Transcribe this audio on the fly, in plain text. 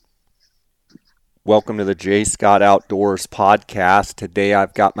Welcome to the J. Scott Outdoors podcast. Today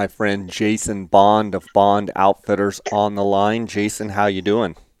I've got my friend Jason Bond of Bond Outfitters on the line. Jason, how you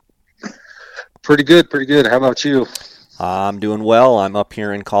doing? Pretty good, pretty good. How about you? I'm doing well. I'm up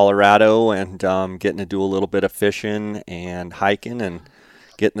here in Colorado and getting to do a little bit of fishing and hiking and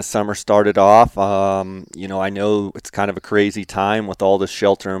getting the summer started off. I know it's kind of a crazy time with all this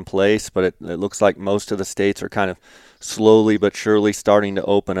shelter in place, but it looks like most of the states are kind of slowly but surely starting to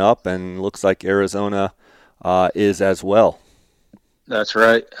open up, and looks like Arizona is as well. That's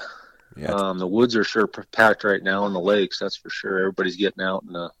right. Yeah, The woods are sure packed right now in the lakes. That's for sure. Everybody's getting out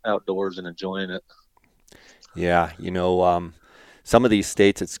in the outdoors and enjoying it. yeah. Some of these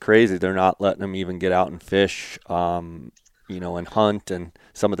states, it's crazy. They're not letting them even get out and fish, and hunt. And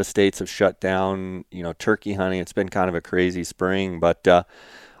some of the states have shut down, turkey hunting. It's been kind of a crazy spring. But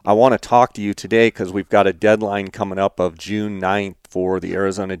I want to talk to you today because we've got a deadline coming up of June 9th for the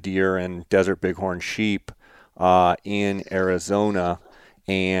Arizona deer and desert bighorn sheep in Arizona.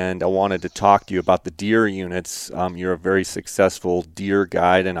 And I wanted to talk to you about the deer units. You're a very successful deer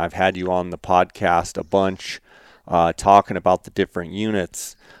guide, and I've had you on the podcast a bunch talking about the different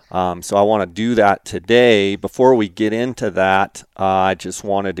units. So I want to do that today. Before we get into that, I just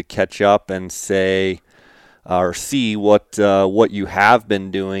wanted to catch up and say or see what you have been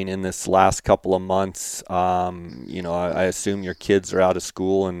doing in this last couple of months. I assume your kids are out of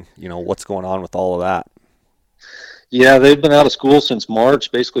school, and what's going on with all of that. Yeah, they've been out of school since March,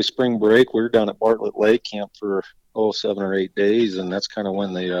 basically spring break. We were down at Bartlett Lake Camp for 7 or 8 days, and that's kind of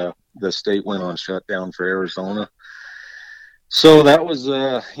when the state went on shutdown for Arizona. So that was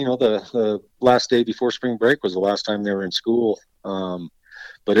the last day before spring break was the last time they were in school.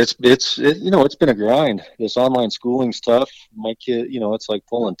 But it's been a grind. This online schooling's tough. My kid, it's like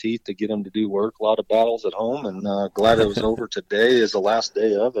pulling teeth to get them to do work. A lot of battles at home, and glad it was over today. Is the last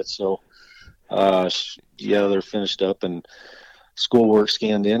day of it. So yeah, they're finished up and schoolwork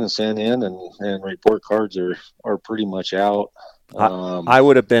scanned in and sent in, and report cards are pretty much out. I Um, I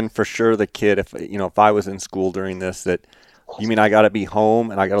would have been for sure the kid if I was in school during this. That you mean I got to be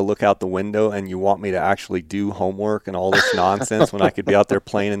home and I got to look out the window, and you want me to actually do homework and all this nonsense when I could be out there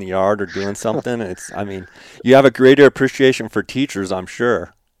playing in the yard or doing something? I mean, you have a greater appreciation for teachers, I'm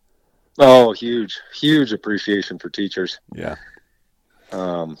sure. oh, huge appreciation for teachers. Yeah.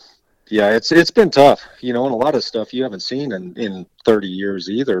 Um, yeah, it's been tough, and a lot of stuff you haven't seen in 30 years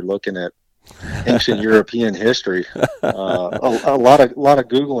either. Looking at ancient European history, a lot of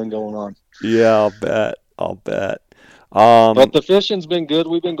googling going on. Yeah, I'll bet. I'll bet. But Um, the fishing's been good.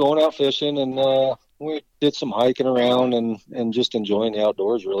 We've been going out fishing, and we did some hiking around and just enjoying the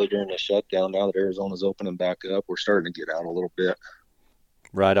outdoors really during the shutdown. Now that Arizona's opening back up, we're starting to get out a little bit.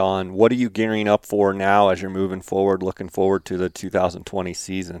 right on. What are you gearing up for now as you're moving forward, looking forward to the 2020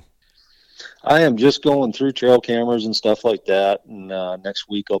 season? I am just going through trail cameras and stuff like that. And next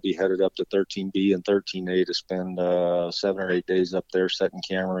week I'll be headed up to 13B and 13A to spend 7 or 8 days up there setting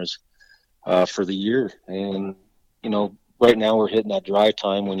cameras for the year. And right now we're hitting that dry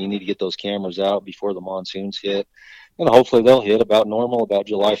time when you need to get those cameras out before the monsoons hit. And hopefully they'll hit about normal, about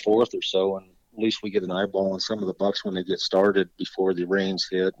July 4th or so. And at least we get an eyeball on some of the bucks when they get started before the rains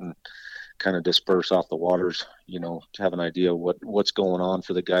hit and kind of disperse off the waters, to have an idea what's going on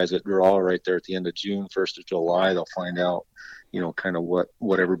for the guys that draw right there at the end of June, 1st of July. They'll find out, kind of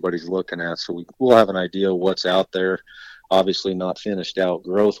what everybody's looking at. So we'll have an idea of what's out there. Obviously not finished out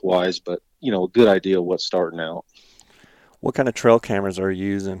growth wise, but a good idea of what's starting out. What kind of trail cameras are you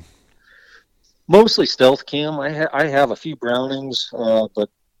using? Mostly stealth cam. I have a few Brownings, but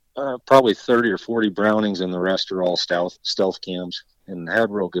probably 30 or 40 Brownings, and the rest are all stealth cams. And had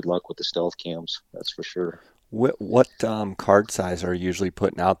real good luck with the stealth cams, that's for sure. What card size are you usually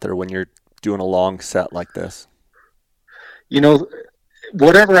putting out there when you're doing a long set like this? You know,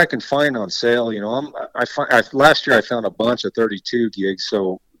 Whatever I can find on sale. Last year I found a bunch of 32 gigs,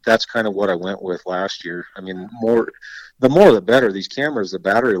 so that's kind of what I went with last year. I mean, the more the better. These cameras, the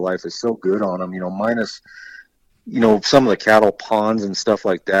battery life is so good on them. Minus some of the cattle ponds and stuff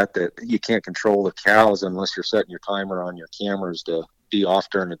like that you can't control the cows unless you're setting your timer on your cameras to be off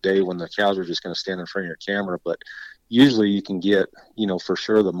during the day when the cows are just going to stand in front of your camera. But usually you can get for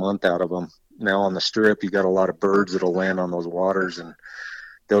sure the month out of them. Now on the strip, you got a lot of birds that'll land on those waters, and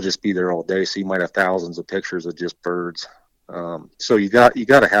they'll just be there all day. So you might have thousands of pictures of just birds. So you got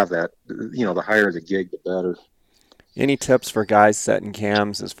to have that. The higher the gig, the better. Any tips for guys setting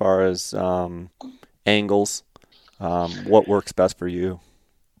cams as far as angles? What works best for you?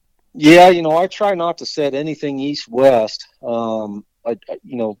 Yeah, I try not to set anything east west. You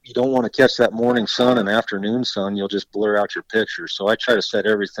don't want to catch that morning sun and afternoon sun. You'll just blur out your picture. So I try to set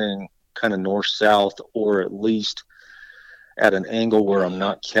everything kind of north-south, or at least at an angle where I'm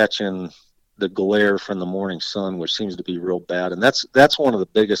not catching the glare from the morning sun, which seems to be real bad. And that's one of the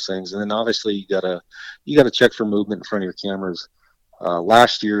biggest things. And then obviously you gotta check for movement in front of your cameras.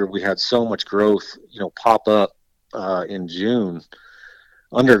 Last year we had so much growth, pop up in June,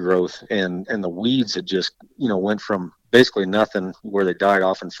 undergrowth, and the weeds had just went from basically nothing, where they died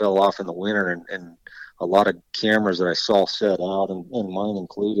off and fell off in the winter, and a lot of cameras that I saw set out, and mine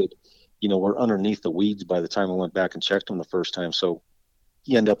included, were underneath the weeds by the time I went back and checked them the first time. So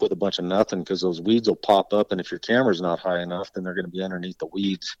you end up with a bunch of nothing, because those weeds will pop up, and if your camera's not high enough, then they're going to be underneath the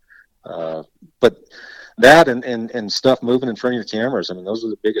weeds. But that and stuff moving in front of your cameras, I mean, those are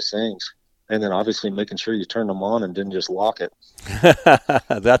the biggest things. And then obviously making sure you turn them on and didn't just lock it.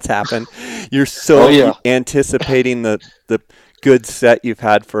 That's happened. You're so anticipating the good set you've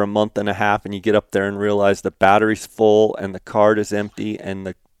had for a month and a half, and you get up there and realize the battery's full and the card is empty and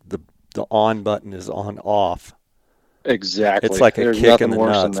the on button is on off. Exactly. It's like a kick in the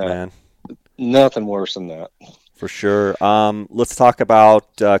nuts, man. Nothing worse than that. For sure. Let's talk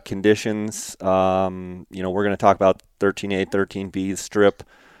about conditions. We're going to talk about 13A, 13B strip.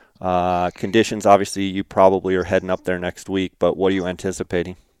 Conditions, obviously, you probably are heading up there next week, but what are you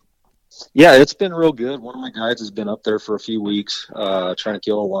anticipating? Yeah, it's been real good. One of my guys has been up there for a few weeks, trying to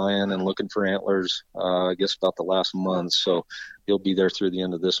kill a lion and looking for antlers, I guess about the last month. So he'll be there through the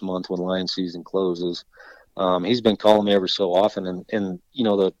end of this month when lion season closes. He's been calling me every so often, and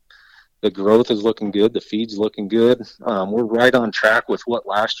the growth is looking good. The feed's looking good. We're right on track with what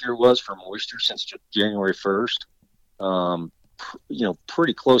last year was for moisture since January 1st.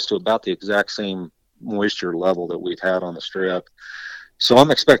 Pretty close to about the exact same moisture level that we've had on the strip. So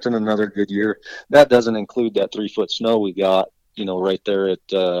I'm expecting another good year. That doesn't include that 3-foot snow we got, right there at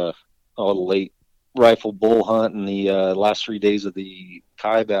the late rifle bull hunt and the last 3 days of the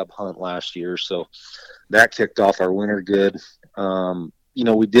Kaibab hunt last year. So that kicked off our winter good.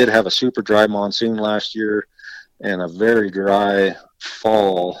 We did have a super dry monsoon last year and a very dry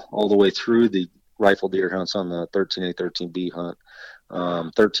fall all the way through the rifle deer hunts on the 13A, 13B hunt.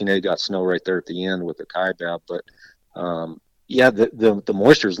 13A got snow right there at the end with the Kaibab, but the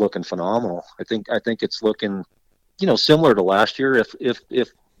moisture is looking phenomenal. I think it's looking, similar to last year, if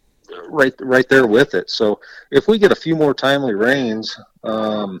right there with it. So if we get a few more timely rains,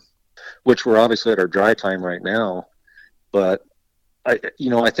 which we're obviously at our dry time right now, but I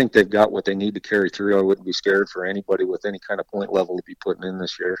think they've got what they need to carry through. I wouldn't be scared for anybody with any kind of point level to be putting in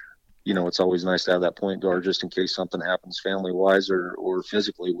this year. It's always nice to have that point guard just in case something happens family-wise or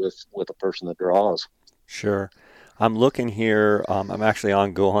physically with a person that draws. Sure. I'm looking here. I'm actually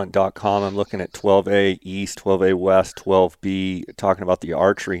on GoHunt.com. I'm looking at 12A East, 12A West, 12B, talking about the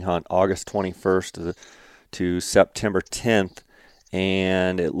archery hunt, August 21st to September 10th.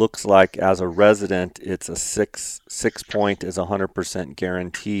 And it looks like as a resident, it's a six point is 100%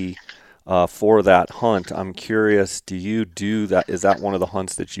 guarantee for that hunt. I'm curious, do you do that? Is that one of the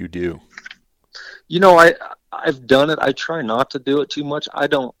hunts that you do? I've done it. I try not to do it too much. I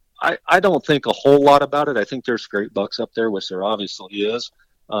don't think a whole lot about it. I think there's great bucks up there, which there obviously is.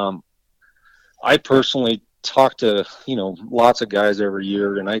 I personally talk to, lots of guys every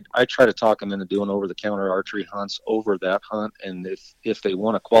year, and I try to talk them into doing over-the-counter archery hunts over that hunt. And if they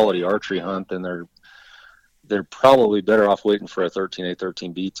want a quality archery hunt, then they're probably better off waiting for a 13A,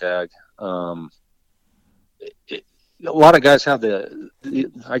 13B tag. A lot of guys have the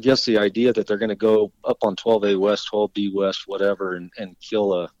idea that they're going to go up on 12A West, 12B West, whatever, and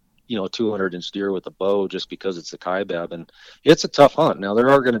kill a 200-inch deer with a bow just because it's a Kaibab, and it's a tough hunt. Now there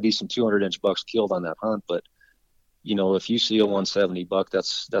are going to be some 200-inch bucks killed on that hunt, but if you see a 170 buck,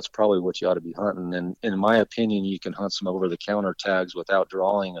 that's probably what you ought to be hunting. And in my opinion, you can hunt some over-the-counter tags without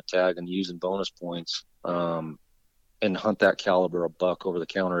drawing a tag and using bonus points, and hunt that caliber of buck over the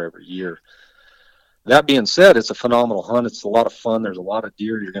counter every year. That being said, it's a phenomenal hunt. It's a lot of fun. There's a lot of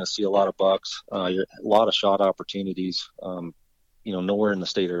deer. You're going to see a lot of bucks, a lot of shot opportunities. Nowhere in the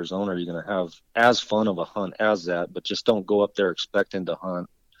state of Arizona are you going to have as fun of a hunt as that, but just don't go up there expecting to hunt,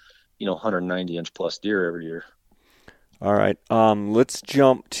 190-inch plus deer every year. All right. Let's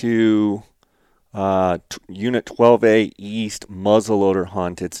jump to Unit 12A East muzzleloader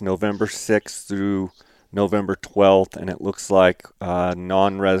hunt. It's November 6th through November 12th, and it looks like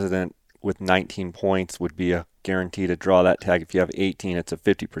non-resident with 19 points would be a guarantee to draw that tag. If you have 18, it's a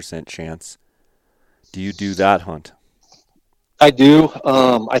 50% chance. Do you do that hunt? I do.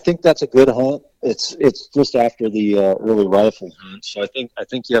 I think that's a good hunt. It's just after the early rifle hunt, so I think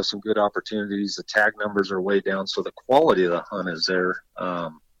you have some good opportunities. The tag numbers are way down, so the quality of the hunt is there.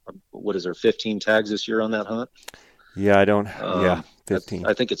 What is there, 15 tags this year on that hunt? Yeah, I don't. Yeah, Um, 15.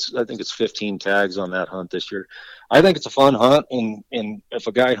 I think it's 15 tags on that hunt this year. I think it's a fun hunt, and if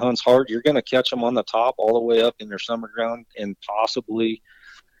a guy hunts hard, you're going to catch them on the top all the way up in their summer ground, and possibly,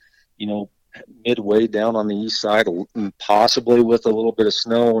 you know, midway down on the east side, and possibly with a little bit of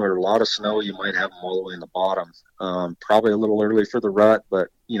snow or a lot of snow, you might have them all the way in the bottom. Probably a little early for the rut, but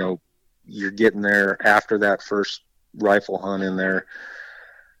you're getting there after that first rifle hunt in there,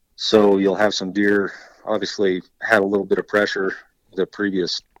 so you'll have some deer. Obviously, had a little bit of pressure the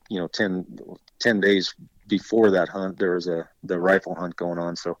previous 10 days before that hunt. There was the rifle hunt going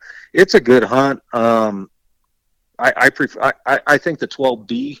on, so it's a good hunt. I think the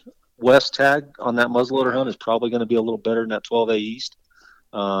 12B West tag on that muzzleloader hunt is probably going to be a little better than that 12A East.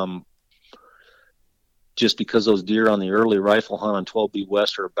 Um, just because those deer on the early rifle hunt on 12B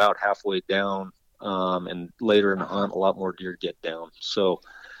West are about halfway down, and later in the hunt, a lot more deer get down. So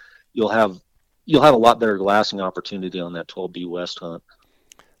you'll have a lot better glassing opportunity on that 12B West hunt.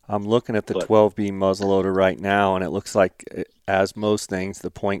 I'm looking at the But 12B muzzleloader right now, and it looks like, as most things,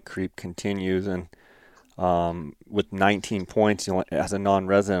 the point creep continues. And with 19 points, as a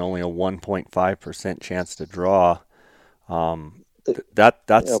non-resident, only a 1.5% chance to draw.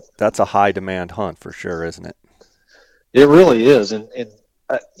 That's a high demand hunt for sure, isn't it? it really is, and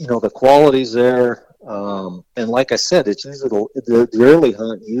the quality's there. And like I said, it's usually the early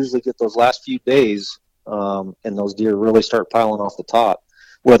hunt. You usually get those last few days, and those deer really start piling off the top,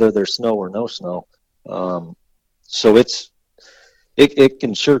 whether there's snow or no snow. So it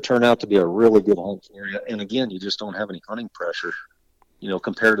can sure turn out to be a really good hunt for you. And again, you just don't have any hunting pressure,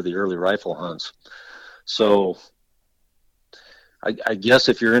 compared to the early rifle hunts. So I guess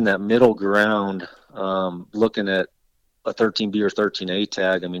if you're in that middle ground, looking at a 13B or 13A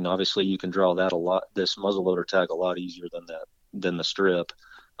tag, I mean, obviously you can draw this muzzleloader tag a lot easier than the strip,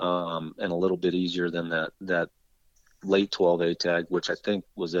 and a little bit easier than that late 12A tag, which I think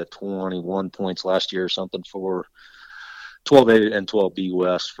was at 21 points last year or something for 12A and 12B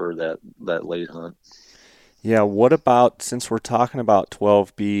West for that late hunt. Yeah, what about, since we're talking about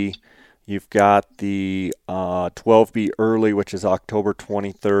 12B, you've got the 12B early, which is October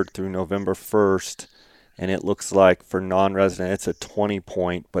 23rd through November 1st, and it looks like for non-resident it's a 20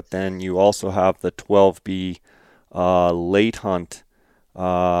 point, but then you also have the 12B late hunt,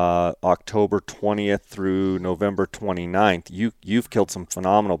 October 20th through November 29th. You've killed some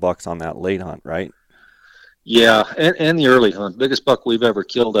phenomenal bucks on that late hunt, right? Yeah, and the early hunt. Biggest buck we've ever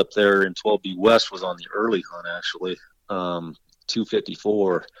killed up there in 12B West was on the early hunt, actually.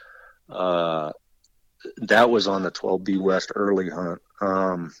 254. That was on the 12B West early hunt.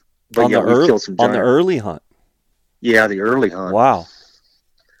 But yeah, we've killed some on the giant. early hunt. Yeah, the early hunt. Wow.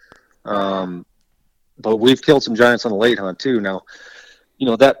 But we've killed some giants on the late hunt too. Now,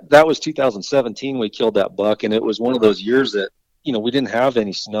 that was 2017. We killed that buck, and it was one of those years that we didn't have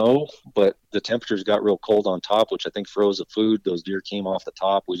any snow, but the temperatures got real cold on top, which I think froze the food. Those deer came off the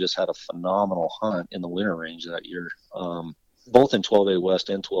top. We just had a phenomenal hunt in the winter range that year, both in 12A West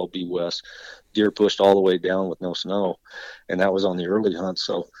and 12B West. Deer pushed all the way down with no snow, and that was on the early hunt.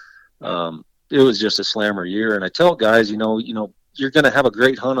 So it was just a slammer year. And I tell guys, you're going to have a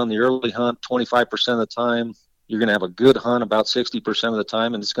great hunt on the early hunt 25% of the time. You're going to have a good hunt about 60% of the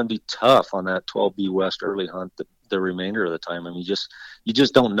time, and it's going to be tough on that 12B West early hunt the remainder of the time. I mean, you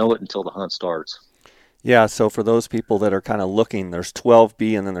just don't know it until the hunt starts. Yeah, so for those people that are kind of looking, there's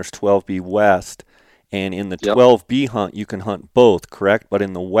 12B and then there's 12B West. And in the Yep, 12B hunt, you can hunt both, correct? But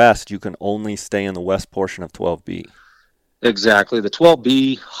in the West, you can only stay in the west portion of 12B. exactly. The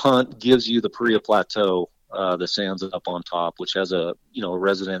 12B hunt gives you the Paria Plateau, the sands up on top, which has a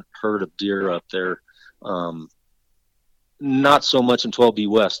resident herd of deer up there. Not so much in 12B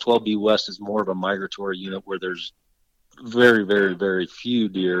West. 12B West is more of a migratory unit where there's very, very, very few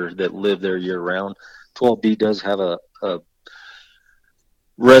deer that live there year round. 12B does have a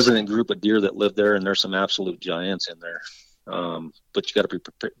resident group of deer that live there, and there's some absolute giants in there. But you got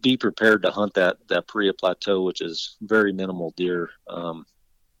to be prepared to hunt that Paria Plateau, which is very minimal deer. And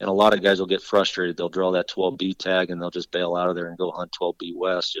a lot of guys will get frustrated. They'll draw that 12B tag and they'll just bail out of there and go hunt 12B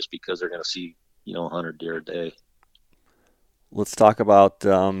West just because they're going to see 100 deer a day. Let's talk about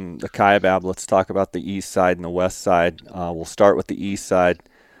the Kaibab. Let's talk about the east side and the west side. We'll start with the east side,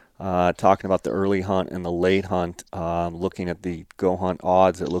 talking about the early hunt and the late hunt. Looking at the go hunt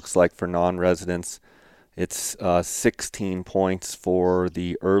odds, it looks like for non-residents, it's 16 points for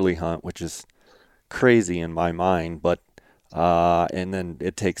the early hunt, which is crazy in my mind. But and then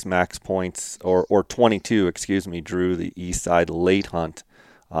it takes max points, or 22, excuse me, Drew, the east side late hunt.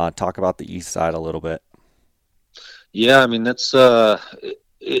 Talk about the east side a little bit. Yeah, I mean, that's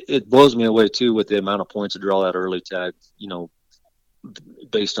it blows me away too with the amount of points to draw that early tag.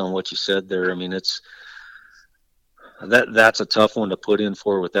 Based on what you said there, I mean, that's a tough one to put in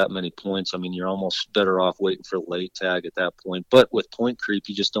for with that many points. I mean, you're almost better off waiting for the late tag at that point. But with point creep,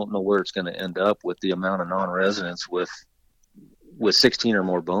 you just don't know where it's going to end up with the amount of non-residents with 16 or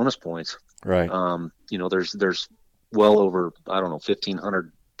more bonus points. Right. There's well over, I don't know,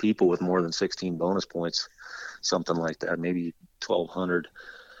 1,500 people with more than 16 bonus points, something like that, maybe 1,200.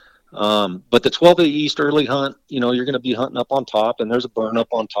 But the 12A East early hunt, you're going to be hunting up on top, and there's a burn up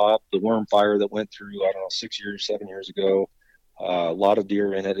on top. The worm fire that went through, I don't know, 7 years ago. A lot of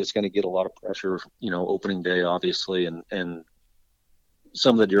deer in it. It's going to get a lot of pressure, opening day, obviously, and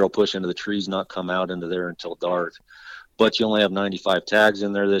some of the deer will push into the trees, not come out into there until dark. But you only have 95 tags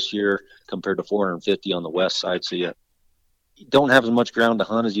in there this year compared to 450 on the west side. So you don't have as much ground to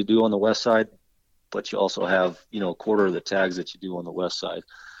hunt as you do on the west side, but you also have, a quarter of the tags that you do on the west side.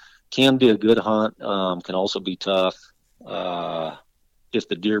 Can be a good hunt, can also be tough. If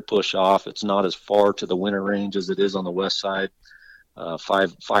the deer push off, it's not as far to the winter range as it is on the west side.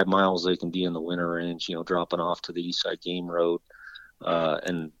 5 miles they can be in the winter range, dropping off to the east side game road.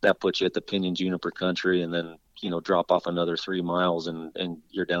 And that puts you at the pinyon juniper country, and then, drop off another 3 miles and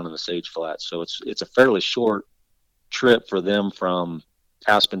you're down in the sage flats. So it's a fairly short trip for them from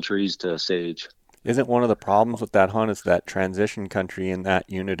aspen trees to sage. Isn't one of the problems with that hunt is that transition country in that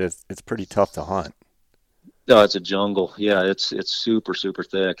unit it's pretty tough to hunt? No, it's a jungle. Yeah, it's super, super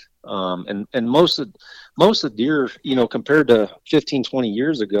thick. And most of the deer, compared to 15, 20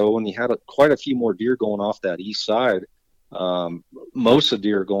 years ago when you had quite a few more deer going off that east side, most of the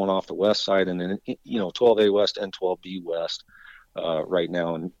deer are going off the west side, and then 12A West and 12B West right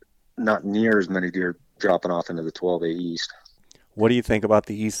now, and not near as many deer dropping off into the 12A East. What do you think about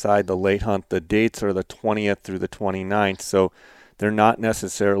the east side, the late hunt? The dates are the 20th through the 29th, so they're not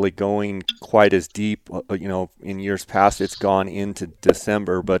necessarily going quite as deep. In years past, it's gone into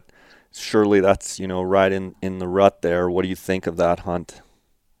December, but surely that's, right in the rut there. What do you think of that hunt?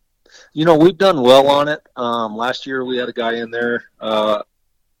 We've done well on it. Last year we had a guy in there.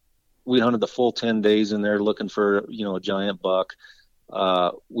 We hunted the full 10 days in there looking for, a giant buck.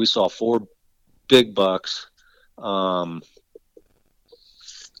 We saw 4 big bucks.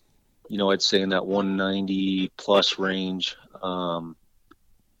 I'd say in that 190 plus range.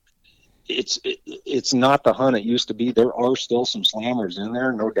 It's not the hunt it used to be. There are still some slammers in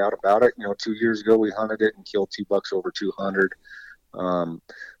there, no doubt about it. 2 years ago we hunted it and killed 2 bucks over 200.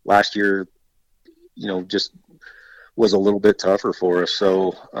 Last year, just was a little bit tougher for us.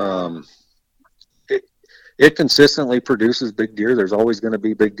 So it consistently produces big deer. There's always going to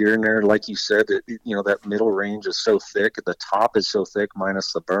be big deer in there. Like you said, that middle range is so thick. The top is so thick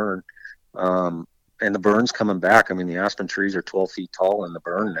minus the burn. And the burn's coming back. I mean, the aspen trees are 12 feet tall in the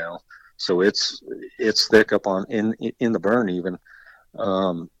burn now. So it's thick up in the burn even.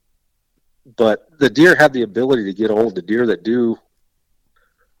 But the deer have the ability to get old. The deer that do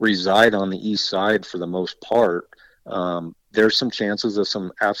reside on the east side for the most part, there's some chances of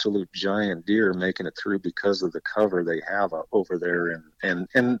some absolute giant deer making it through because of the cover they have over there, and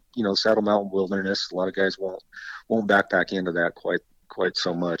Saddle Mountain Wilderness. A lot of guys won't backpack into that quite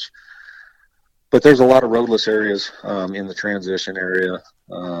so much. But there's a lot of roadless areas in the transition area,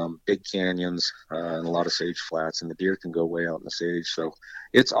 big canyons, and a lot of sage flats, and the deer can go way out in the sage. So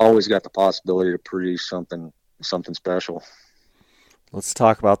it's always got the possibility to produce something special. Let's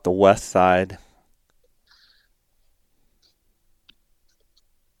talk about the west side.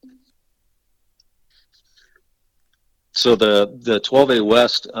 So the 12A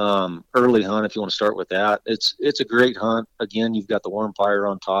West early hunt, if you want to start with that, it's a great hunt. Again, you've got the worm fire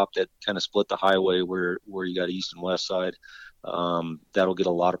on top that kind of split the highway where you got east and west side. That'll get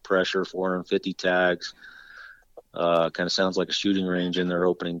a lot of pressure, 450 tags. Kind of sounds like a shooting range in their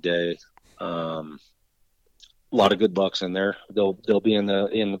opening day. A lot of good bucks in there. They'll be in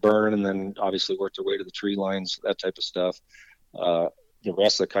the burn, and then obviously work their way to the tree lines, that type of stuff. The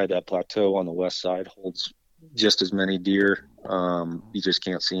rest of the Kaidad Plateau on the west side holds just as many deer. You just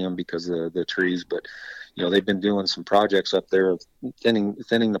can't see them because of the trees, but they've been doing some projects up there of thinning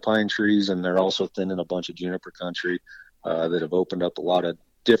the pine trees, and they're also thinning a bunch of juniper country that have opened up a lot of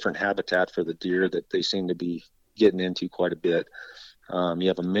different habitat for the deer that they seem to be getting into quite a bit. You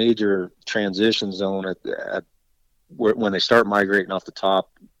have a major transition zone at when they start migrating off the top,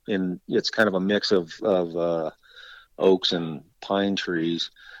 and it's kind of a mix of oaks and pine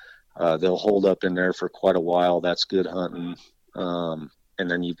trees. They'll hold up in there for quite a while. That's good hunting. And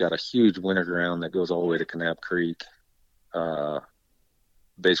then you've got a huge winter ground that goes all the way to Kanab Creek,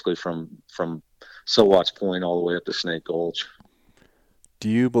 basically from Sowat's Point all the way up to Snake Gulch. Do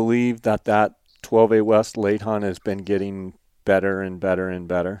you believe that 12A West late hunt has been getting better and better and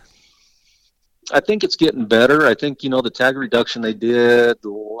better? I think it's getting better. I think, the tag reduction they did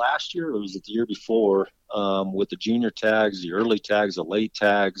last year, or was it the year before, with the junior tags, the early tags, the late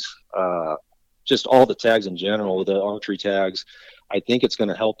tags, just all the tags in general, the archery tags. I think it's going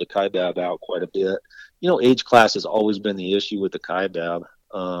to help the Kaibab out quite a bit. Age class has always been the issue with the Kaibab.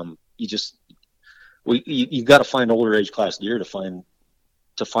 You got to find older age class deer to find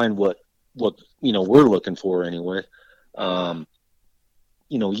what we're looking for anyway.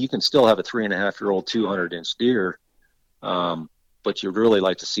 You can still have a 3.5-year old 200-inch deer, but you'd really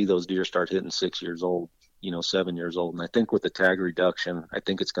like to see those deer start hitting 6 years old, 7 years old. And I think with the tag reduction, I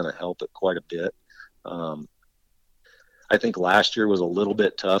think it's going to help it quite a bit. I think last year was a little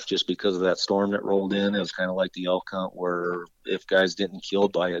bit tough just because of that storm that rolled in. It was kind of like the elk hunt where if guys didn't kill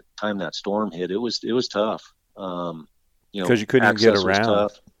by the time that storm hit, it was tough. Because you couldn't even get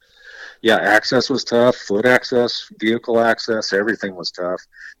around. Yeah, access was tough, foot access, vehicle access, everything was tough.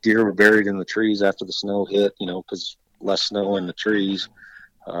 Deer were buried in the trees after the snow hit, because less snow in the trees.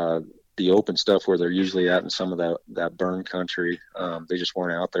 The open stuff where they're usually at in some of that burn country, they just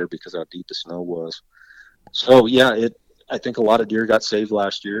weren't out there because how deep the snow was. So, yeah, I think a lot of deer got saved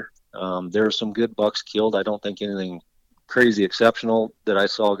last year. There were some good bucks killed. I don't think anything crazy exceptional that I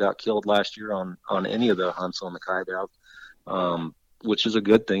saw got killed last year on any of the hunts on the Kaibab. Which is a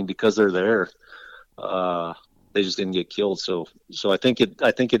good thing because they're there. They just didn't get killed. So I think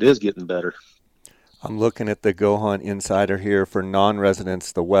it is getting better. I'm looking at the Go Hunt Insider here for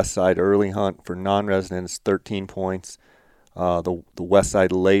non-residents. The West Side early hunt for non-residents 13 points. The West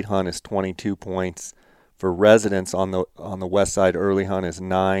Side late hunt is 22 points. For residents on the West Side early hunt is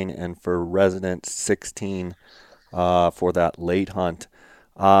 9, and for residents 16 for that late hunt.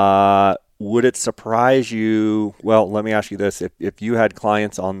 Would it surprise you? Well, let me ask you this: if you had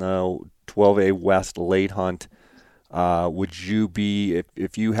clients on the 12A West late hunt, would you be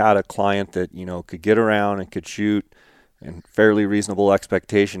if you had a client that could get around and could shoot and fairly reasonable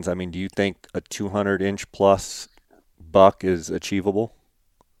expectations? I mean, do you think a 200-inch plus buck is achievable?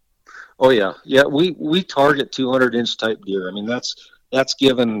 Oh yeah. We target 200-inch type deer. I mean, that's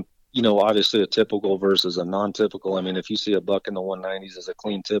given obviously a typical versus a non-typical. I mean, if you see a buck in the 190s as a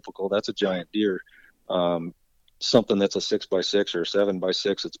clean typical, that's a giant deer. Something that's a 6x6 or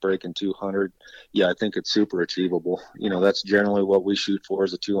 7x6 that's breaking 200. Yeah, I think it's super achievable. That's generally what we shoot for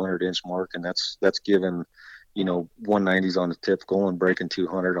is a 200-inch mark, and that's given 190s on the typical and breaking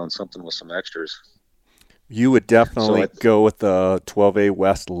 200 on something with some extras. You would definitely go with the 12A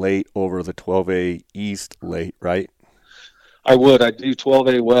West late over the 12A East late, right? I would. I do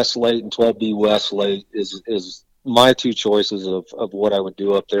 12A West late and 12B West late is my two choices of what I would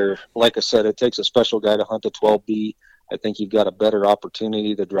do up there. Like I said, it takes a special guy to hunt the 12B. I think you've got a better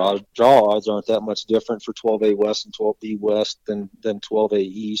opportunity to draw odds aren't that much different for 12A West and 12B West than 12A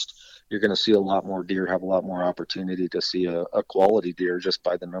East. You're going to see a lot more deer, have a lot more opportunity to see a quality deer just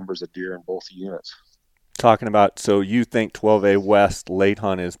by the numbers of deer in both units. Talking about, so you think 12A West late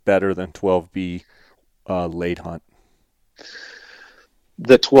hunt is better than 12B late hunt?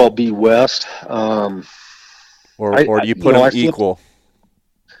 The 12B West, or do you put them equal?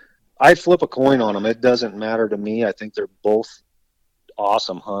 I flip a coin on them. It doesn't matter to me. I think they're both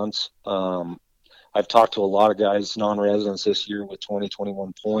awesome hunts. I've talked to a lot of guys, non-residents this year with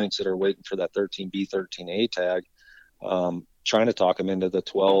 2021 points that are waiting for that 13B, 13A tag. Trying to talk them into the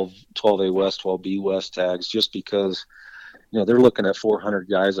 12A West, 12B West tags just because, they're looking at 400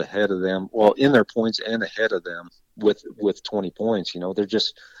 guys ahead of them, well, in their points and ahead of them with 20 points. They're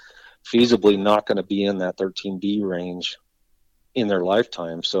just feasibly not going to be in that 13B range in their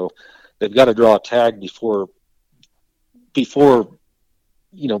lifetime. So they've got to draw a tag before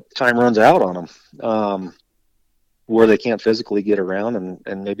time runs out on them, where they can't physically get around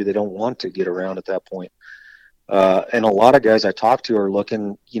and maybe they don't want to get around at that point. And a lot of guys I talk to are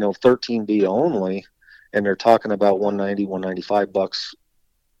looking, 13B only, and they're talking about 190, 195 bucks,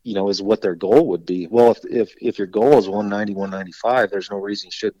 is what their goal would be. Well, if your goal is 190, 195, there's no reason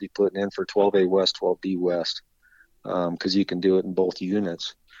you shouldn't be putting in for 12A West, 12B West, because you can do it in both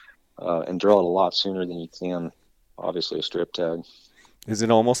units and draw it a lot sooner than you can, obviously, a strip tag. Is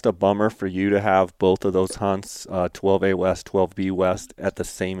it almost a bummer for you to have both of those hunts, 12A West, 12B West, at the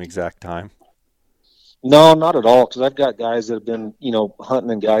same exact time? No, not at all, because I've got guys that have been,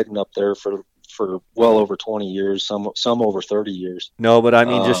 hunting and guiding up there for well over 20 years, some over 30 years. No, but I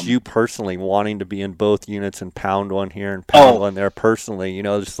mean just you personally wanting to be in both units and pound one here and pound one there personally,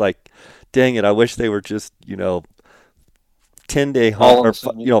 just like, dang it, I wish they were just, 10-day all hunt on or the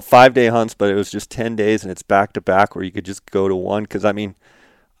same 5-day hunts, but it was just 10 days and it's back to back where you could just go to one. Because I mean,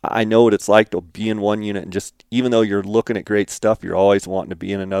 I know what it's like to be in one unit and just, even though you're looking at great stuff, you're always wanting to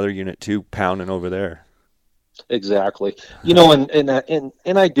be in another unit too, pounding over there. Exactly. And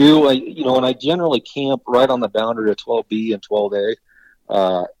I do, and I generally camp right on the boundary of 12B and 12A.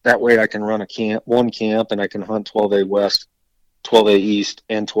 That way I can run one camp, and I can hunt 12A West, 12A East,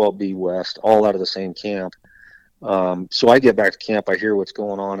 and 12B West, all out of the same camp. So I get back to camp, I hear what's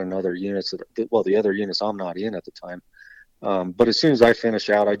going on in other units the other units I'm not in at the time. But as soon as I finish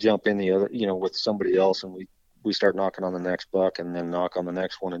out, I jump in the other, with somebody else, and we start knocking on the next buck, and then knock on the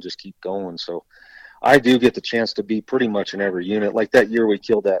next one, and just keep going. So I do get the chance to be pretty much in every unit. Like that year we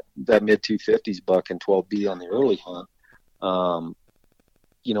killed that mid 250s buck in 12B on the early hunt. I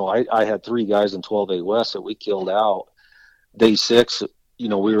had 3 guys in 12A West that we killed out. Day 6,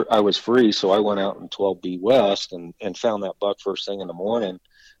 I was free, so I went out in 12B West and found that buck first thing in the morning,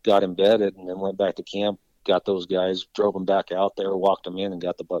 got embedded, and then went back to camp, got those guys, drove them back out there, walked them in, and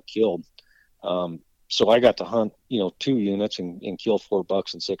got the buck killed. So I got to hunt, 2 units and kill 4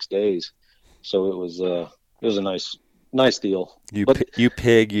 bucks in 6 days. So it was a nice deal. You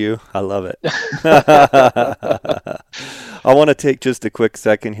pig, you. I love it. I want to take just a quick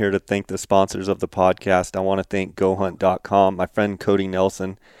second here to thank the sponsors of the podcast. I want to thank GoHunt.com. My friend Cody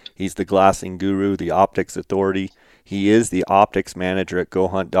Nelson, he's the glassing guru, the optics authority. He is the optics manager at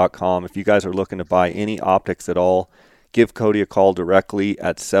GoHunt.com. If you guys are looking to buy any optics at all, give Cody a call directly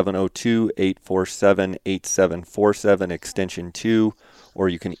at 702-847-8747, extension 2, or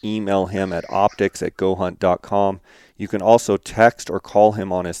you can email him at optics@gohunt.com. You can also text or call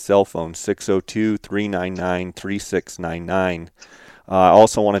him on his cell phone, 602-399-3699. I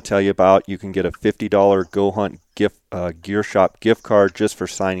also want to tell you about, you can get a $50 Go Hunt Gear Shop gift card just for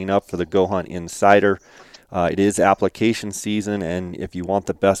signing up for the Go Hunt Insider. It is application season, and if you want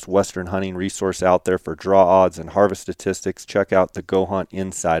the best Western hunting resource out there for draw odds and harvest statistics, check out the Go Hunt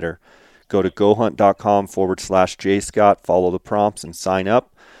Insider. Go to gohunt.com/JScott, follow the prompts, and sign up.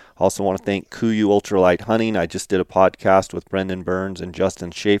 Also want to thank KUIU Ultralight Hunting. I just did a podcast with Brendan Burns and Justin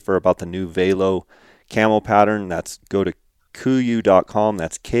Schaefer about the new Velo camo pattern. Go to KUIU.com.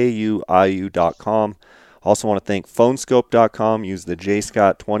 That's KUIU.com. Also want to thank phonescope.com. Use the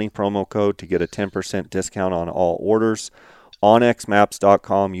JScott20 promo code to get a 10% discount on all orders.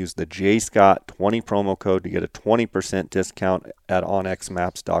 onxmaps.com. Use the JScott20 promo code to get a 20% discount at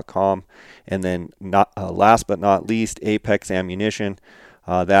onxmaps.com. And then last but not least, Apex Ammunition.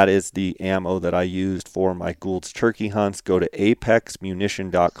 That is the ammo that I used for my Gould's turkey hunts. Go to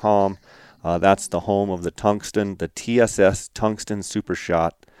apexmunition.com. That's the home of the tungsten, the TSS Tungsten Super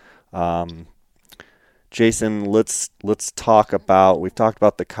Shot. Jason, let's talk about, we've talked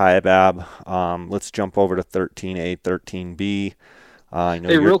about the Kaibab. Let's jump over to 13A, 13B.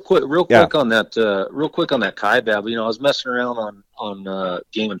 Hey, real quick on that Kaibab. I was messing around on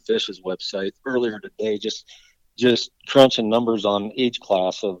Game and Fish's website earlier today, just crunching numbers on age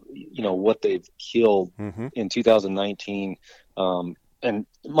class of what they've killed in 2019. And it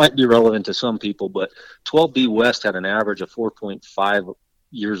might be relevant to some people, but 12B West had an average of 4.5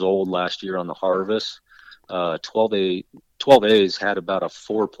 years old last year on the harvest. 12A's had about a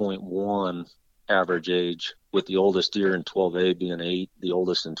 4.1 average age, with the oldest deer in 12A being 8, the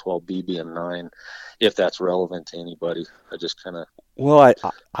oldest in 12B being 9, if that's relevant to anybody. I just kind of... Well,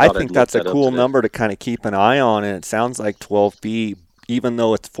 I think that's a cool number to kind of keep an eye on, and it sounds like 12B, even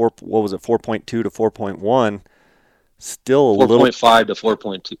though it's 4.2 to 4.1, still a 4.5 to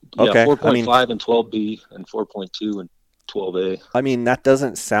 4.2. Okay. 4.5 in 12B and 4.2 in 12A. I mean, that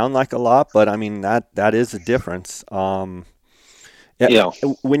doesn't sound like a lot, but I mean, that is a difference. Yeah.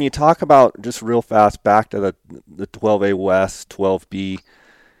 When you talk about, just real fast, back to the 12A West, 12B,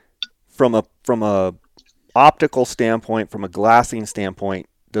 from a optical standpoint, from a glassing standpoint,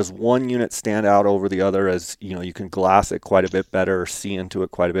 does one unit stand out over the other, as you can glass it quite a bit better or see into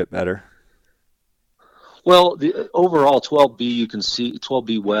it quite a bit better? Well, the overall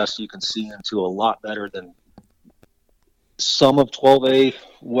 12B West you can see into a lot better than some of 12A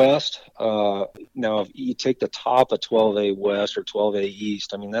West. Now, if you take the top of 12A West or 12A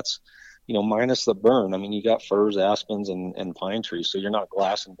East, I mean, that's, minus the burn. I mean, you got firs, aspens, and pine trees, so you're not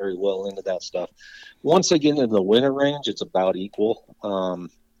glassing very well into that stuff. Once they get into the winter range, it's about equal.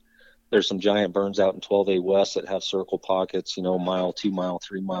 There's some giant burns out in 12A West that have circle pockets, mile, 2 mile,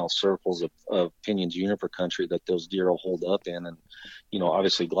 3 mile circles of pinyon juniper country that those deer will hold up in. And,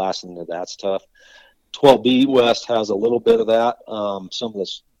 obviously glassing into that's tough. 12B West has a little bit of that. Some of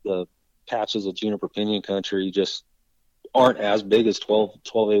the patches of juniper pinyon country just aren't as big as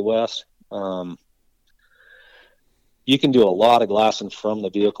 12A West. you can do a lot of glassing from the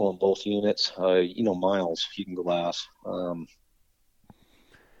vehicle in both units. Miles you can glass.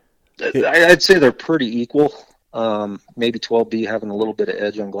 It, I'd say they're pretty equal. Maybe 12B having a little bit of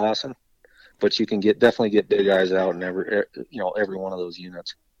edge on glassing, but you can definitely get big eyes out in every one of those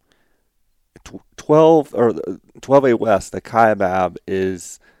units. 12 or 12A West, the Kaibab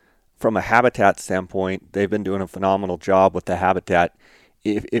is, from a habitat standpoint, they've been doing a phenomenal job with the habitat.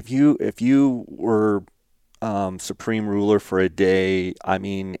 If you were supreme ruler for a day, I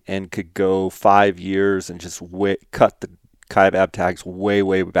mean, and could go 5 years and just cut the Kaibab tags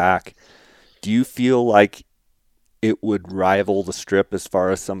way back, do you feel like it would rival the strip as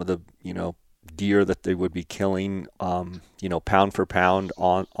far as some of the deer that they would be killing, pound for pound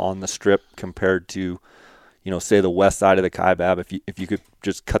on the strip compared to say the west side of the Kaibab, if you could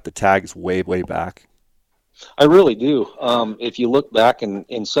just cut the tags way back? I really do. If you look back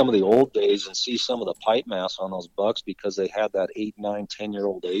in some of the old days and see some of the pipe mass on those bucks, because they had that 8, 9,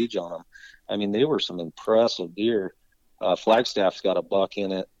 10-year-old age on them, I mean, they were some impressive deer. Flagstaff's got a buck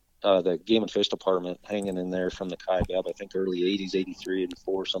in it, the Game and Fish Department hanging in there from the Kaibab, I think early 80s, 83,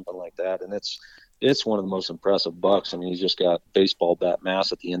 84, something like that. And it's one of the most impressive bucks. I mean, he's just got baseball bat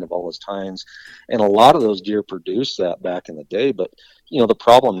mass at the end of all his tines. And a lot of those deer produced that back in the day. But, the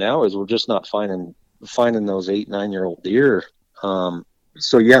problem now is we're just not finding those 8, 9-year-old deer.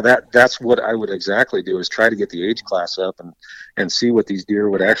 So yeah, that's what I would exactly do, is try to get the age class up and see what these deer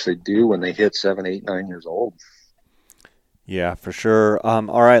would actually do when they hit 7, 8, 9 years old. Yeah, for sure.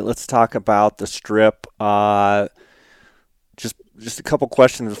 All right, let's talk about the strip. Just a couple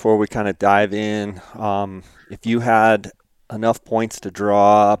questions before we kind of dive in. If you had enough points to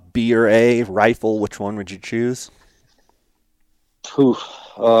draw B or A rifle, which one would you choose?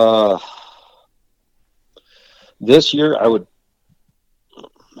 This year, I would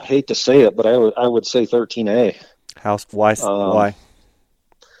hate to say it, but I would say 13A. Why?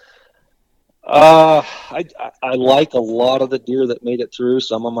 I like a lot of the deer that made it through.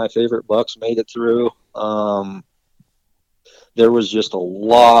 Some of my favorite bucks made it through. There was just a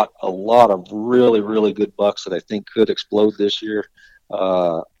lot of really good bucks that I think could explode this year.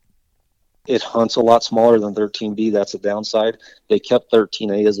 It hunts a lot smaller than 13B. That's a downside. They kept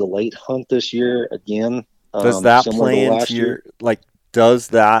 13A as a late hunt this year again. Does that play into your, does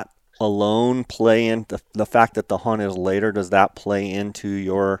that alone play into the fact that the hunt is later? Does that play into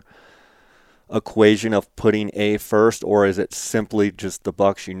your equation of putting A first, or is it simply just the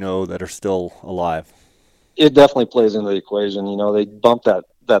bucks that are still alive? It definitely plays into the equation. They bumped that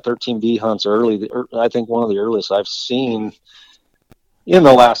 13B hunts early. I think one of the earliest I've seen in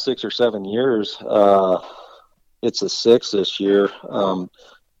the last 6 or 7 years. It's a 6 this year.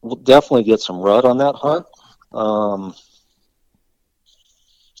 We'll definitely get some rut on that hunt.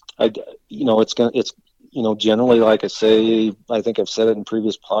 It's generally, like I say, I think I've said it in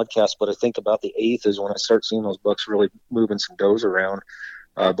previous podcasts, but I think about the 8th is when I start seeing those bucks really moving some does around.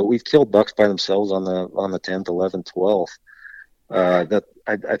 But we've killed bucks by themselves on the 10th, 11th, 12th.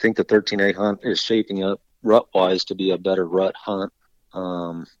 I think the 13A hunt is shaping up rut wise to be a better rut hunt,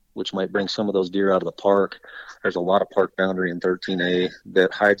 which might bring some of those deer out of the park. There's a lot of park boundary in 13A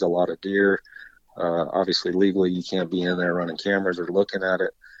that hides a lot of deer. Obviously, legally, you can't be in there running cameras or looking at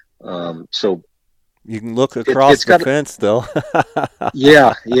it. So you can look across the fence, though.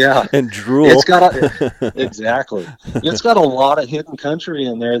 Yeah, and drool. Exactly. It's got a lot of hidden country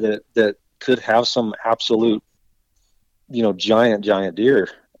in there that could have some absolute, giant deer.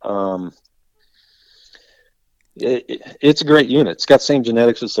 It's a great unit. It's got same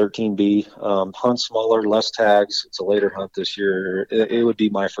genetics as 13B. Hunts smaller, less tags. It's a later hunt this year. It would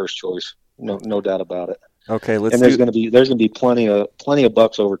be my first choice. No doubt about it. Okay, there's going to be plenty of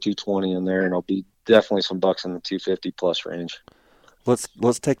bucks over 220 in there, and there'll be definitely some bucks in the 250 plus range.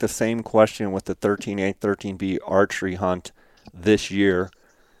 Let's take the same question with the 13A, 13B archery hunt this year.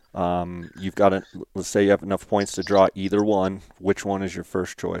 You've got let's say you have enough points to draw either one. Which one is your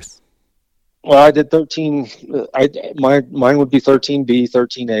first choice? Well, I did 13. Mine would be 13B,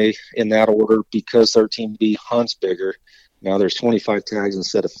 13A in that order, because 13B hunts bigger. Now there's 25 tags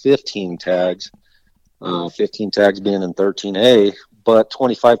instead of 15 tags. 15 tags being in 13A, but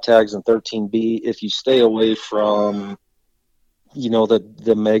 25 tags in 13B. If you stay away from,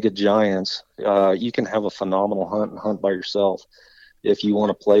 the mega giants, you can have a phenomenal hunt and hunt by yourself. If you want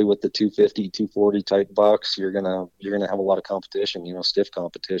to play with the 250, 240 type bucks, you're gonna have a lot of competition. Stiff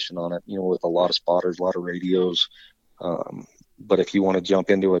competition on it. With a lot of spotters, a lot of radios. But if you want to jump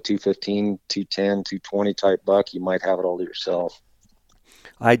into a 215, 210, 220 type buck, you might have it all to yourself.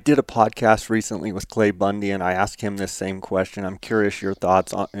 I did a podcast recently with Clay Bundy, and I asked him this same question. I'm curious your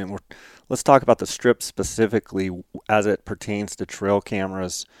thoughts on, and let's talk about the strip specifically as it pertains to trail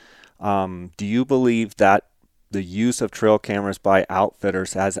cameras. Do you believe that the use of trail cameras by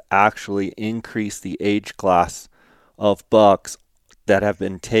outfitters has actually increased the age class of bucks that have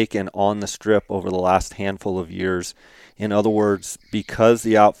been taken on the strip over the last handful of years? In other words, because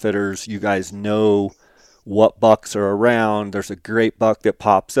the outfitters, you guys know what bucks are around, there's a great buck that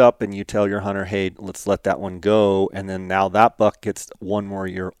pops up and you tell your hunter, hey, let's let that one go. And then now that buck gets one more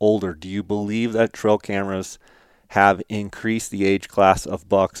year older. Do you believe that trail cameras have increased the age class of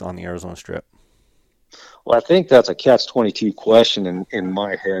bucks on the Arizona Strip? Well, I think that's a catch-22 question in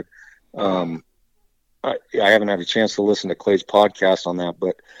my head. I haven't had a chance to listen to Clay's podcast on that,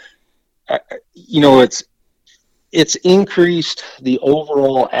 but it's increased the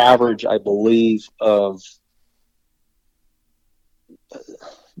overall average, I believe, of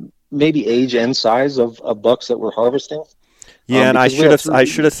maybe age and size of bucks that we're harvesting. Yeah, and I should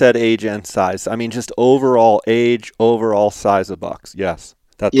have said age and size. I mean, just overall age, overall size of bucks. Yes.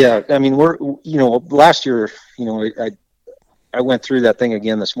 Yeah, I mean, last year, I went through that thing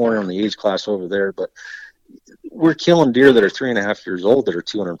again this morning on the age class over there, but we're killing deer that are 3.5 years old that are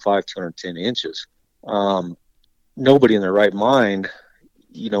 205, 210 inches. Nobody in their right mind,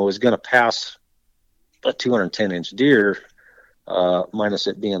 is going to pass a 210-inch deer, minus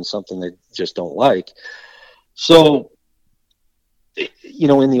it being something they just don't like. So,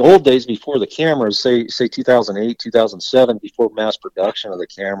 in the old days before the cameras, say 2008, 2007, before mass production of the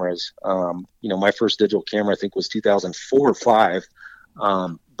cameras, my first digital camera I think was 2004 or 5.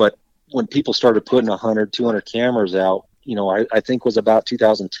 But when people started putting 100, 200 cameras out, I think was about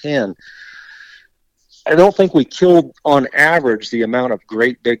 2010. I don't think we killed on average the amount of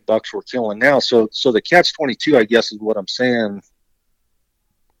great big bucks we're killing now. So the catch-22, I guess, is what I'm saying.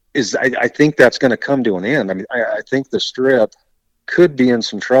 Is I think that's going to come to an end. I mean, I think the strip could be in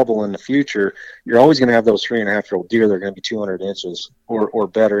some trouble in the future. You're always going to have those 3.5-year-old deer that are going to be 200 inches or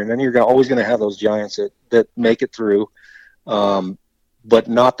better, and then you're always going to have those giants that make it through, but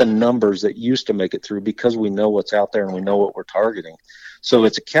not the numbers that used to make it through, because we know what's out there and we know what we're targeting. So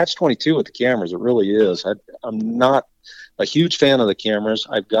it's a catch-22 with the cameras. It really is. I'm not a huge fan of the cameras.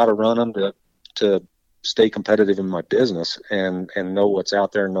 I've got to run them to stay competitive in my business and know what's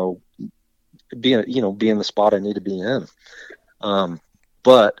out there, be in the spot I need to be in.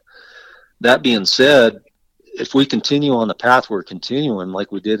 But that being said, if we continue on the path we're continuing,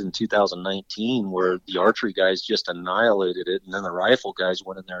 like we did in 2019, where the archery guys just annihilated it, and then the rifle guys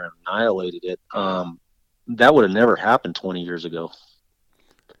went in there and annihilated it, that would have never happened 20 years ago.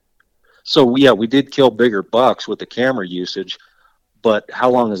 So, yeah, we did kill bigger bucks with the camera usage, but how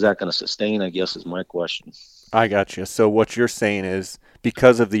long is that going to sustain, I guess, is my question. I got you. So what you're saying is,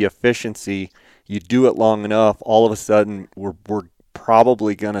 because of the efficiency, you do it long enough, all of a sudden we're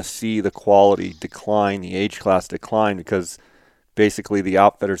probably going to see the quality decline, the age class decline, because basically the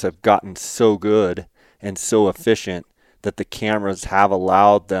outfitters have gotten so good and so efficient that the cameras have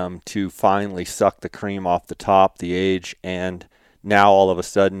allowed them to finally suck the cream off the top, the age, and now all of a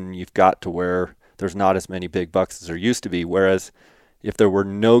sudden you've got to where there's not as many big bucks as there used to be. Whereas if there were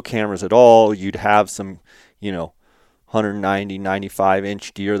no cameras at all, you'd have some, 190,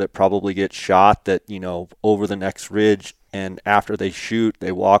 95-inch deer that probably get shot that, over the next ridge, and after they shoot,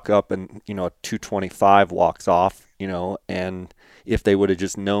 they walk up and, a 225 walks off, and if they would have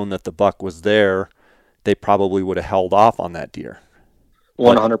just known that the buck was there, they probably would have held off on that deer.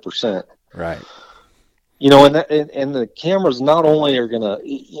 100%. Right. And the cameras not only are going to,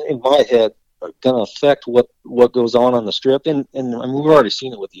 in my head, are going to affect what goes on the strip. And I mean, we've already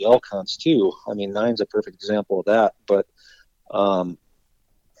seen it with the elk hunts too. I mean, Nine's a perfect example of that. But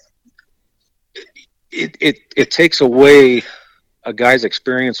it takes away a guy's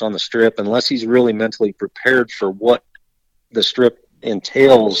experience on the strip unless he's really mentally prepared for what the strip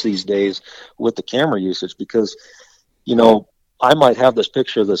entails these days with the camera usage. Because, I might have this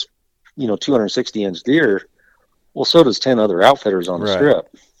picture of this, 260-inch deer. Well, so does 10 other outfitters on the strip.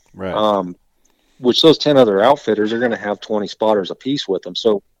 Right. Which those 10 other outfitters are going to have 20 spotters apiece with them.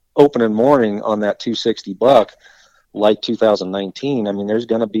 So opening morning on that 260 buck, like 2019, I mean, there's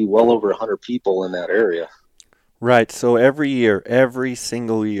going to be well over 100 people in that area. Right. So every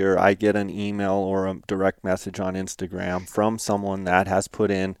single year, I get an email or a direct message on Instagram from someone that has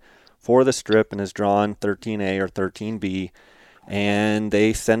put in for the strip and has drawn 13A or 13B. And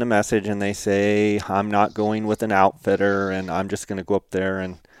they send a message and they say, I'm not going with an outfitter and I'm just going to go up there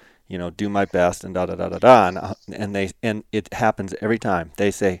and, do my best and da-da-da-da-da. And it happens every time.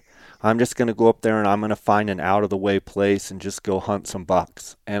 They say, I'm just going to go up there and I'm going to find an out of the way place and just go hunt some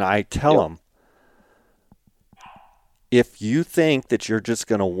bucks. And I tell Yep. them, if you think that you're just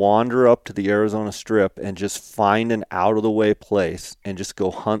going to wander up to the Arizona Strip and just find an out of the way place and just go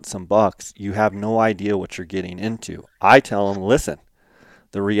hunt some bucks, you have no idea what you're getting into. I tell them, listen,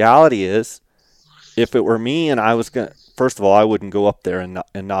 the reality is, if it were me and I was going to, first of all, I wouldn't go up there and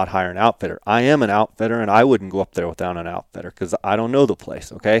not hire an outfitter. I am an outfitter and I wouldn't go up there without an outfitter because I don't know the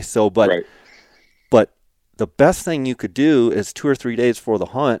place. Okay. So, Right. but the best thing you could do is 2 or 3 days before the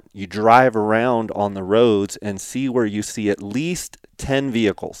hunt, you drive around on the roads and see where you see at least 10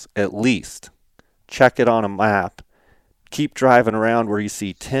 vehicles, at least. Check it on a map. Keep driving around where you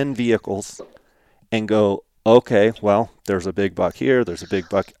see 10 vehicles and go, okay, well, there's a big buck here, there's a big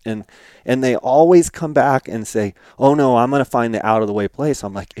buck. And they always come back and say, oh no, I'm going to find the out of the way place.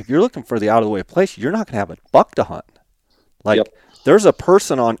 I'm like, if you're looking for the out of the way place, you're not going to have a buck to hunt. Like, Yep. there's a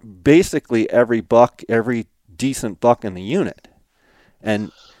person on basically every buck, every decent buck in the unit,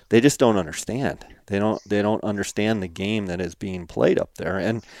 and they just don't understand. They don't understand the game that is being played up there.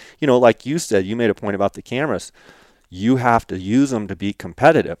 And like you said, you made a point about the cameras. You have to use them to be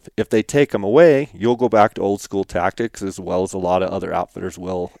competitive. If they take them away, you'll go back to old school tactics, as well as a lot of other outfitters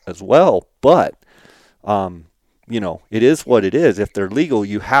will as well. But it is what it is. If they're legal,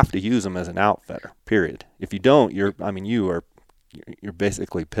 you have to use them as an outfitter. Period. If you don't, you're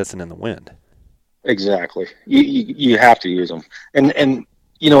basically pissing in the wind. Exactly. You have to use them, and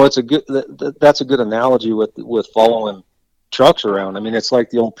it's a good that's a good analogy with following trucks around. I mean, it's like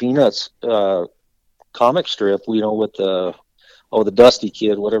the old Peanuts comic strip, with the Dusty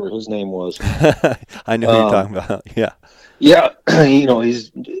kid, whatever his name was. I know who you're talking about. Yeah. Yeah,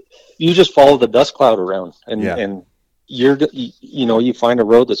 you just follow the dust cloud around, and Yeah. and you find a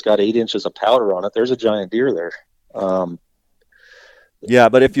road that's got 8 inches of powder on it. There's a giant deer there. Yeah,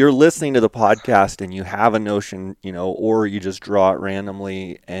 but if you're listening to the podcast and you have a notion, or you just draw it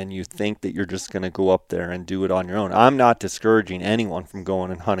randomly and you think that you're just going to go up there and do it on your own, I'm not discouraging anyone from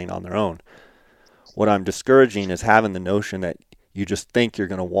going and hunting on their own. What I'm discouraging is having the notion that you just think you're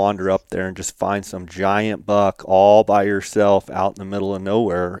going to wander up there and just find some giant buck all by yourself out in the middle of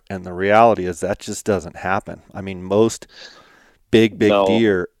nowhere. And the reality is that just doesn't happen. I mean, most big No.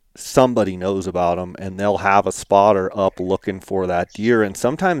 deer, somebody knows about them and they'll have a spotter up looking for that deer. And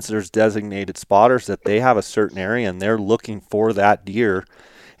sometimes there's designated spotters that they have a certain area and they're looking for that deer,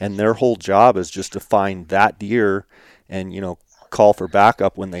 and their whole job is just to find that deer and call for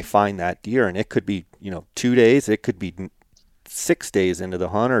backup when they find that deer. And it could be 2 days, it could be 6 days into the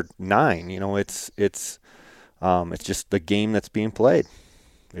hunt, or 9. It's just the game that's being played.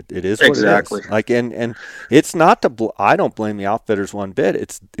 It is what Exactly. it is. Like, and it's not I don't blame the outfitters one bit.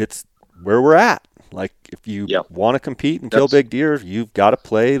 It's where we're at. Like, if you Yep. want to compete and kill big deer, you've got to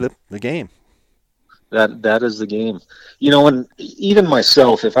play the game. That is the game. And even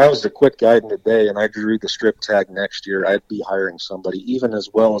myself, if I was to quit guiding today and I drew the strip tag next year, I'd be hiring somebody, even as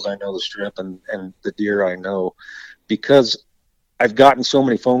well as I know the strip and the deer I know, because I've gotten so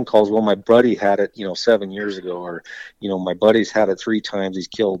many phone calls. Well, my buddy had it, 7 years ago, or, my buddy's had it 3 times. He's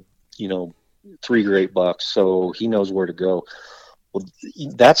killed, 3 great bucks, so he knows where to go. Well,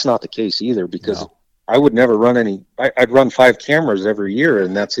 that's not the case either, because No. I would never run I'd run 5 cameras every year,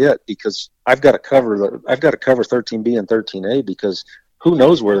 and that's it, because I've got to cover 13B and 13A, because who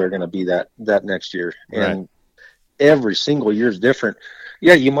knows where they're going to be that next year. Right. And every single year is different.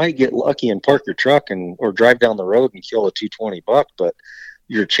 Yeah, you might get lucky and park your truck or drive down the road and kill a 220 buck, but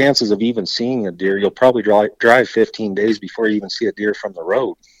your chances of even seeing a deer, you'll probably drive 15 days before you even see a deer from the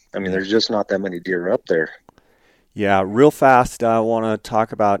road. I mean, there's just not that many deer up there. Yeah, real fast, I want to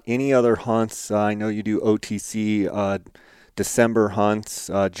talk about any other hunts. I know you do OTC December hunts,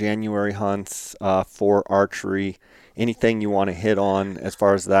 January hunts for archery. Anything you want to hit on as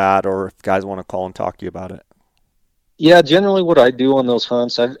far as that, or if guys want to call and talk to you about it? Yeah, generally what I do on those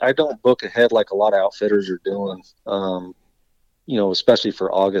hunts, I don't book ahead like a lot of outfitters are doing, especially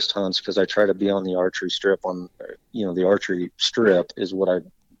for August hunts, because I try to be on the archery strip the archery strip is what I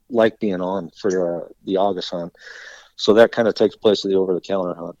like being on for the August hunt. So that kind of takes place of the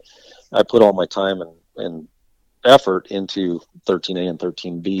over-the-counter hunt. I put all my time and effort into 13A and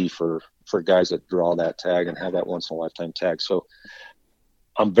 13B for guys that draw that tag and have that once-in-a-lifetime tag. So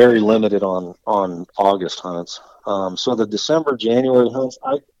I'm very limited on August hunts. So the December, January hunts,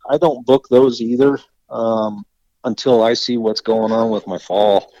 I don't book those either until I see what's going on with my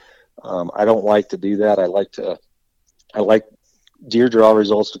fall. I don't like to do that. I like deer draw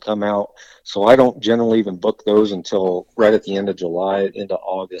results to come out. So I don't generally even book those until right at the end of July into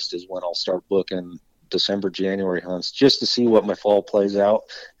August is when I'll start booking December, January hunts, just to see what my fall plays out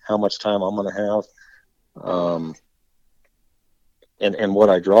how much time I'm going to have, and what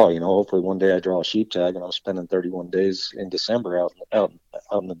I draw. Hopefully one day I draw a sheep tag, and I'm spending 31 days in December out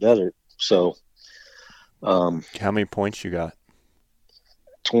in the desert. So, how many points you got?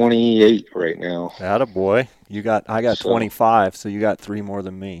 28 right now. Attaboy. I got 25, so you got 3 more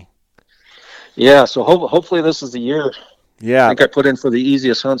than me. Yeah, so hopefully this is the year. Yeah. I think I put in for the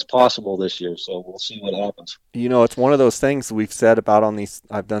easiest hunts possible this year, so we'll see what happens. It's one of those things we've said about on these.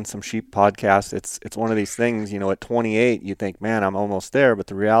 I've done some sheep podcasts. It's one of these things, at 28, you think, man, I'm almost there. But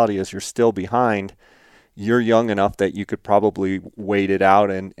the reality is you're still behind. You're young enough that you could probably wait it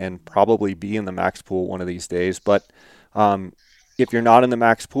out and probably be in the max pool one of these days. But if you're not in the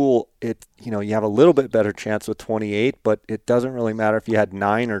max pool, you have a little bit better chance with 28, but it doesn't really matter if you had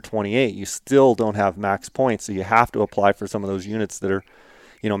 9 or 28. You still don't have max points, so you have to apply for some of those units that are,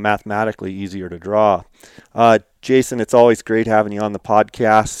 mathematically easier to draw. Jason, it's always great having you on the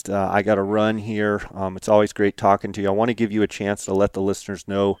podcast. I got to run here. It's always great talking to you. I want to give you a chance to let the listeners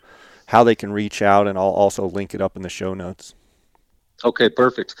know how they can reach out, and I'll also link it up in the show notes. Okay,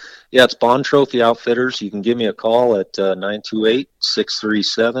 perfect. Yeah, it's Bond Trophy Outfitters. You can give me a call at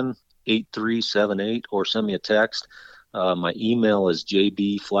 928-637-8378 or send me a text. My email is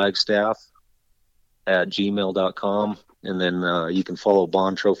jbflagstaff@gmail.com. And then you can follow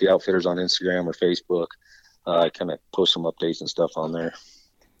Bond Trophy Outfitters on Instagram or Facebook. I kind of post some updates and stuff on there.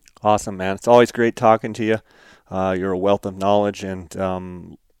 Awesome, man. It's always great talking to you. You're a wealth of knowledge,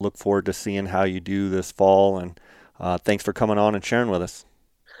 and look forward to seeing how you do this fall. And thanks for coming on and sharing with us.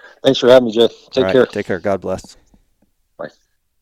 Thanks for having me, Jeff. Take care. Take care. God bless.